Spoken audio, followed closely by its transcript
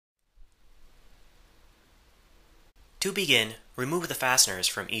To begin, remove the fasteners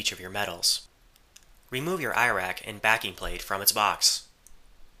from each of your metals. Remove your iRACK and backing plate from its box.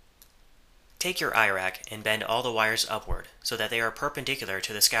 Take your iRACK and bend all the wires upward so that they are perpendicular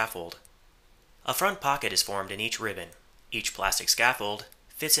to the scaffold. A front pocket is formed in each ribbon. Each plastic scaffold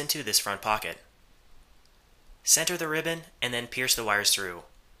fits into this front pocket. Center the ribbon and then pierce the wires through.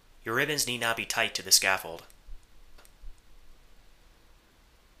 Your ribbons need not be tight to the scaffold.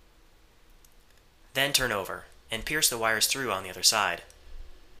 Then turn over and pierce the wires through on the other side.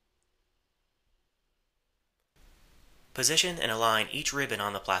 Position and align each ribbon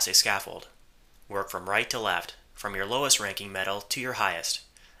on the plastic scaffold. Work from right to left, from your lowest ranking metal to your highest.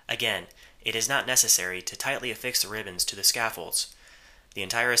 Again, it is not necessary to tightly affix the ribbons to the scaffolds. The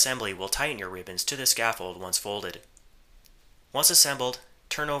entire assembly will tighten your ribbons to the scaffold once folded. Once assembled,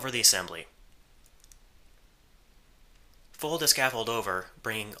 turn over the assembly. Fold the scaffold over,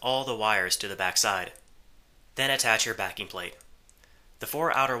 bringing all the wires to the back side. Then attach your backing plate. The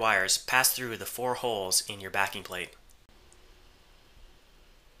 4 outer wires pass through the 4 holes in your backing plate.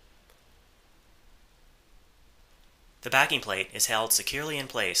 The backing plate is held securely in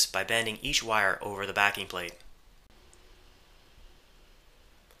place by bending each wire over the backing plate.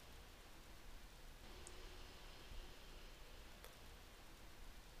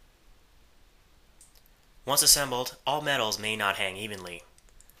 Once assembled, all metals may not hang evenly.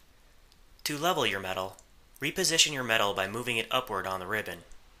 To level your metal, reposition your metal by moving it upward on the ribbon.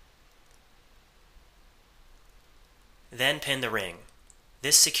 Then pin the ring.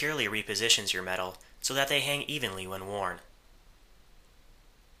 This securely repositions your metal so that they hang evenly when worn.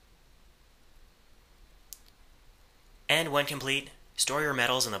 And when complete, store your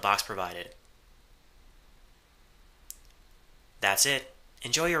metals in the box provided. That's it.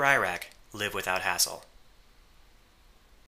 Enjoy your iRACK. Live without hassle.